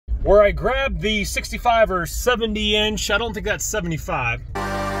where I grabbed the 65 or 70 inch. I don't think that's 75.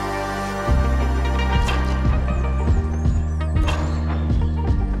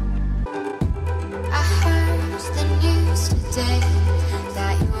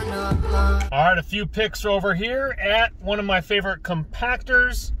 All right, a few pics over here at one of my favorite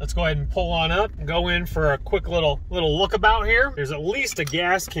compactors. Let's go ahead and pull on up and go in for a quick little look about here. There's at least a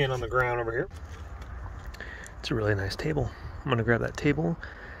gas can on the ground over here. It's a really nice table. I'm gonna grab that table.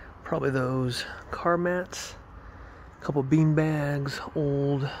 Probably those car mats, a couple bean bags,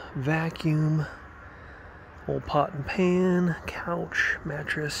 old vacuum, old pot and pan, couch,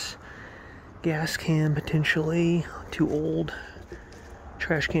 mattress, gas can potentially, 2 old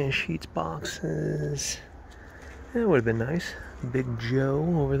trash can sheets, boxes. That would have been nice. Big Joe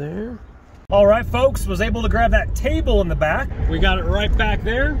over there. All right, folks, was able to grab that table in the back. We got it right back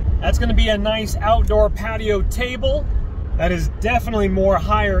there. That's gonna be a nice outdoor patio table. That is definitely more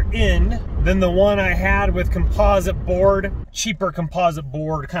higher end than the one I had with composite board, cheaper composite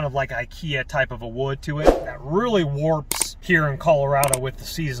board, kind of like IKEA type of a wood to it. That really warps here in Colorado with the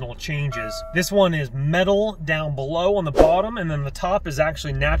seasonal changes. This one is metal down below on the bottom, and then the top is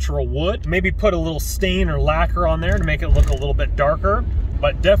actually natural wood. Maybe put a little stain or lacquer on there to make it look a little bit darker.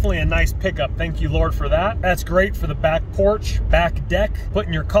 But definitely a nice pickup. Thank you, Lord, for that. That's great for the back porch, back deck,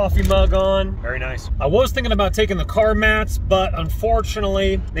 putting your coffee mug on. Very nice. I was thinking about taking the car mats, but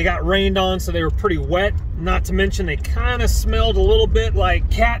unfortunately, they got rained on, so they were pretty wet. Not to mention, they kind of smelled a little bit like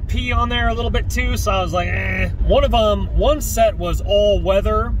cat pee on there a little bit too, so I was like, eh. One of them, one set was all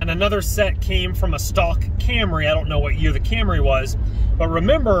weather, and another set came from a stock Camry. I don't know what year the Camry was, but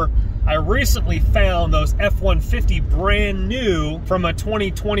remember, I recently found those F-150 brand new from a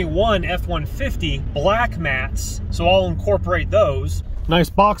 2021 F-150 black mats, so I'll incorporate those. Nice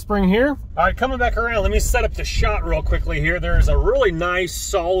box spring here. All right, coming back around, let me set up the shot real quickly here. There's a really nice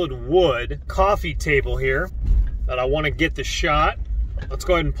solid wood coffee table here that I want to get the shot. Let's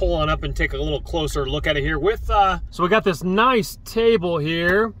go ahead and pull on up and take a little closer look at it here with, so we got this nice table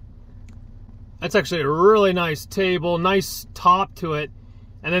here. That's actually a really nice table, nice top to it.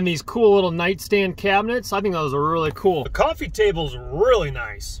 And then these cool little nightstand cabinets. I think those are really cool. The coffee table's really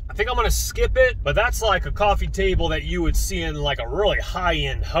nice. I think I'm gonna skip it, but that's like a coffee table that you would see in like a really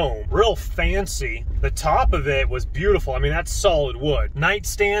high-end home. Real fancy. The top of it was beautiful. I mean, that's solid wood.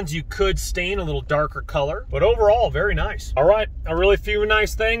 Nightstands you could stain a little darker color, but overall, very nice. All right, a really few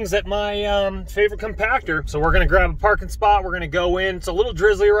nice things at my favorite compactor. So we're gonna grab a parking spot. We're gonna go in. It's a little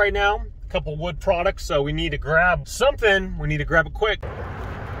drizzly right now. A couple wood products, so we need to grab something. We need to grab it quick.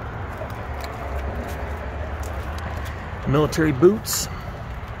 Military boots.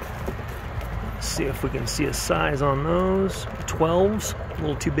 Let's see if we can see a size on those. 12s, a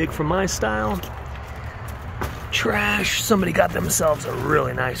little too big for my style. Trash, somebody got themselves a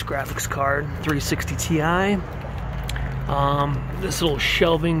really nice graphics card, 360 Ti. This little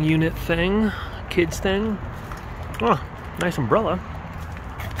shelving unit thing, kids thing. Oh, nice umbrella.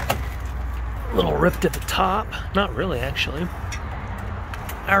 A little ripped at the top. Not really, actually.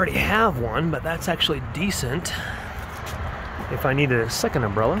 I already have one, but that's actually decent. If I needed a second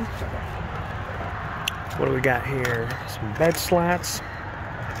umbrella. What do we got here? Some bed slats.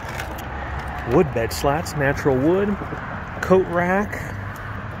 Wood bed slats, natural wood. Coat rack,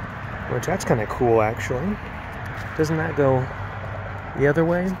 which that's kind of cool actually. Doesn't that go the other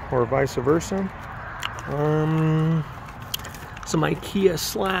way or vice versa? Some IKEA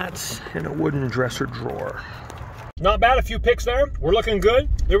slats and a wooden dresser drawer. Not bad, a few picks there. We're looking good.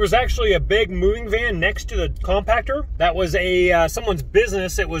 There was actually a big moving van next to the compactor. That was a someone's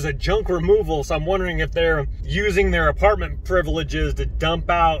business. It was a junk removal, so I'm wondering if they're using their apartment privileges to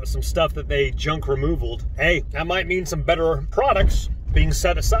dump out some stuff that they junk removaled. Hey, that might mean some better products being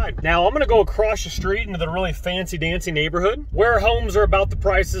set aside. Now I'm gonna go across the street into the really fancy dancy neighborhood where homes are about the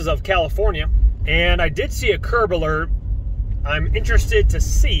prices of California. And I did see a curb alert. I'm interested to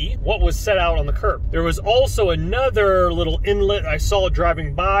see what was set out on the curb. There was also another little inlet I saw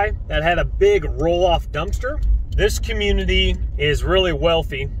driving by that had a big roll-off dumpster. This community is really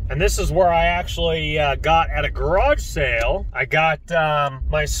wealthy, and this is where I actually got at a garage sale. I got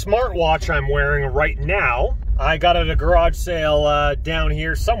my smartwatch I'm wearing right now. I got at a garage sale down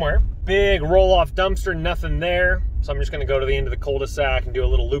here somewhere. Big roll-off dumpster, nothing there. So I'm just gonna go to the end of the cul-de-sac and do a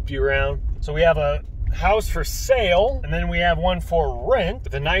little loop-de-around. So we have a house for sale, and then we have one for rent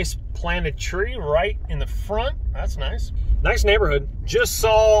with a nice planted tree right in the front. That's nice. Nice neighborhood. Just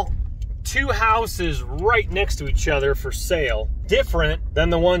saw 2 houses right next to each other for sale. Different than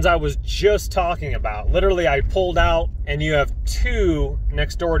the ones I was just talking about. Literally, I pulled out and you have 2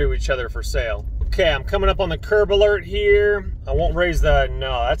 next door to each other for sale. Okay, I'm coming up on the curb alert here. I won't raise the,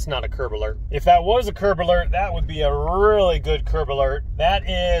 no, that's not a curb alert. If that was a curb alert, that would be a really good curb alert. That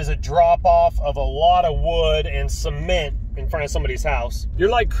is a drop off of a lot of wood and cement in front of somebody's house. You're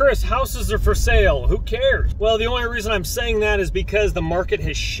like, Chris, houses are for sale. Who cares? Well, the only reason I'm saying that is because the market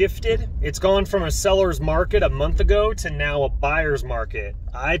has shifted. It's gone from a seller's market a month ago to now a buyer's market.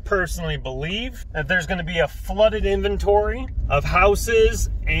 I personally believe that there's going to be a flooded inventory of houses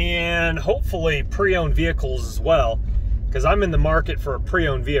and hopefully pre-owned vehicles as well, because I'm in the market for a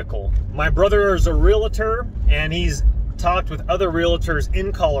pre-owned vehicle. My brother is a realtor and he's talked with other realtors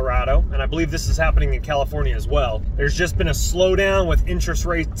in Colorado, and I believe this is happening in California as well. There's just been a slowdown with interest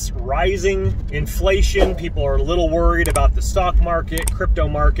rates rising, inflation. People are a little worried about the stock market, crypto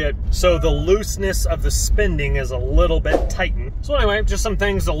market. So the looseness of the spending is a little bit tightened. So anyway, just some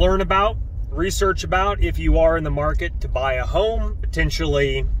things to learn about, research about if you are in the market to buy a home.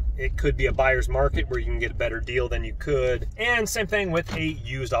 Potentially, it could be a buyer's market where you can get a better deal than you could. And same thing with a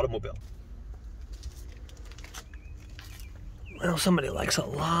used automobile. Well, somebody likes a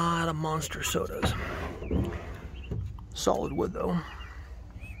lot of Monster sodas. Solid wood, though.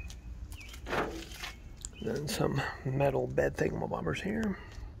 Then some metal bed thingamabobbers here.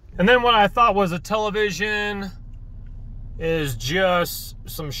 And then what I thought was a television is just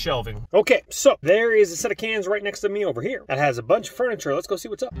some shelving. Okay, so there is a set of cans right next to me over here that has a bunch of furniture. Let's go see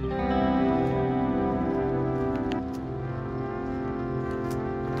what's up.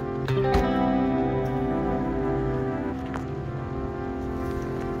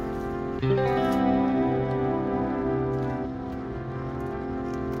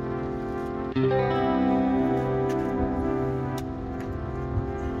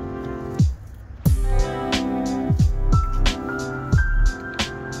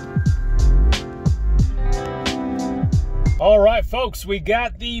 All right, folks, we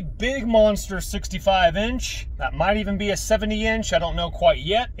got the big monster 65-inch. That might even be a 70-inch. I don't know quite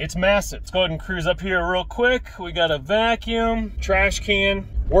yet. It's massive. Let's go ahead and cruise up here real quick. We got a vacuum, trash can.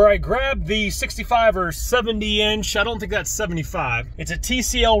 Where I grabbed the 65 or 70-inch, I don't think that's 75. It's a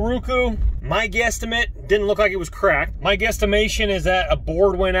TCL Roku. My guesstimate, didn't look like it was cracked. My guesstimation is that a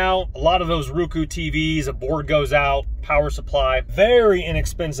board went out. A lot of those Roku TVs, a board goes out, power supply, very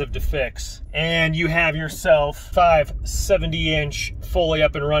inexpensive to fix. And you have yourself 5 70-inch fully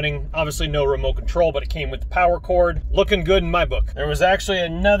up and running. Obviously no remote control, but it came with the power cord. Looking good in my book. There was actually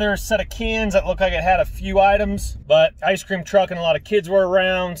another set of cans that looked like it had a few items, but ice cream truck and a lot of kids were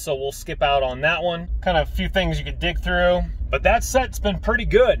around, so we'll skip out on that one. Kind of a few things you could dig through. But that set's been pretty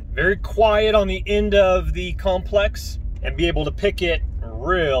good. Very quiet on the end of the complex and be able to pick it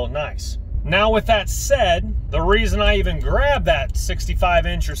real nice. Now with that said, the reason I even grabbed that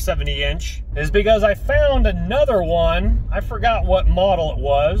 65-inch or 70-inch is because I found another one. I forgot what model it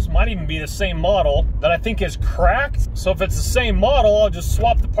was. Might even be the same model that I think is cracked. So if it's the same model, I'll just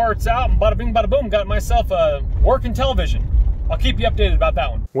swap the parts out and bada bing bada boom, got myself a working television. I'll keep you updated about that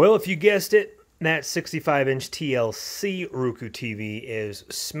one. Well, if you guessed it, that 65-inch TLC Roku TV is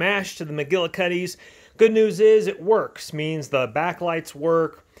smashed to the McGillicuddies. Good news is it works. Means the backlights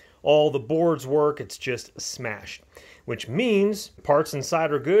work, all the boards work, it's just smashed. Which means parts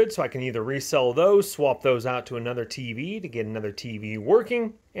inside are good, so I can either resell those, swap those out to another TV to get another TV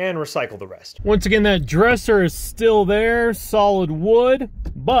working, and recycle the rest. Once again, that dresser is still there, solid wood,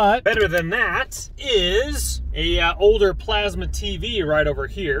 but better than that is a older plasma TV right over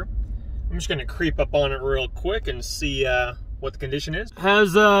here. I'm just gonna creep up on it real quick and see what the condition is.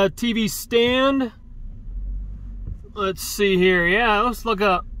 Has a TV stand. Let's see here. Yeah, looks like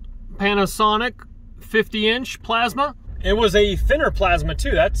a Panasonic 50-inch plasma. It was a thinner plasma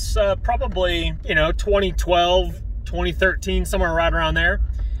too. That's probably, you know, 2012, 2013, somewhere right around there.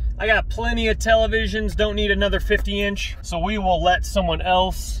 I got plenty of televisions, don't need another 50-inch. So we will let someone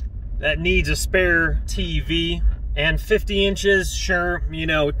else that needs a spare TV. And 50 inches, sure, you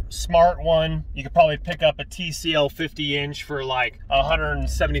know, smart one. You could probably pick up a TCL 50-inch for like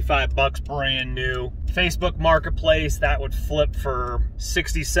 175 bucks brand new. Facebook Marketplace, that would flip for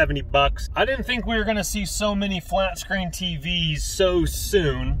 60, 70 bucks. I didn't think we were gonna see so many flat screen TVs so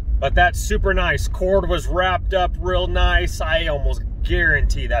soon, but that's super nice. Cord was wrapped up real nice. I almost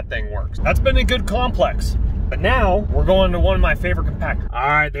guarantee that thing works. That's been a good complex. But now we're going to one of my favorite compactors. All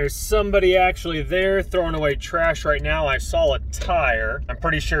right, there's somebody actually there throwing away trash right now. I saw a tire. I'm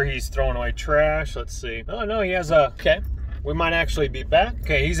pretty sure he's throwing away trash. Let's see. Oh no, he has a, okay. We might actually be back.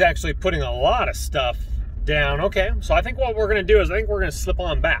 Okay, he's actually putting a lot of stuff down. Okay, so I think what we're gonna do is I think we're gonna slip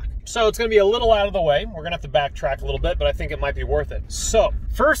on back. So it's gonna be a little out of the way. We're gonna have to backtrack a little bit, but I think it might be worth it. So,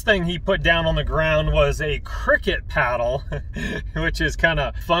 first thing he put down on the ground was a cricket paddle, which is kind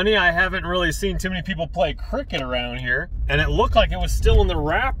of funny. I haven't really seen too many people play cricket around here. And it looked like it was still in the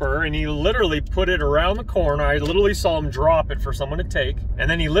wrapper, and he literally put it around the corner. I literally saw him drop it for someone to take. And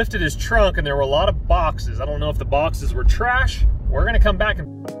then he lifted his trunk, and there were a lot of boxes. I don't know if the boxes were trash. We're gonna come back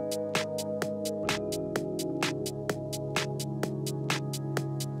and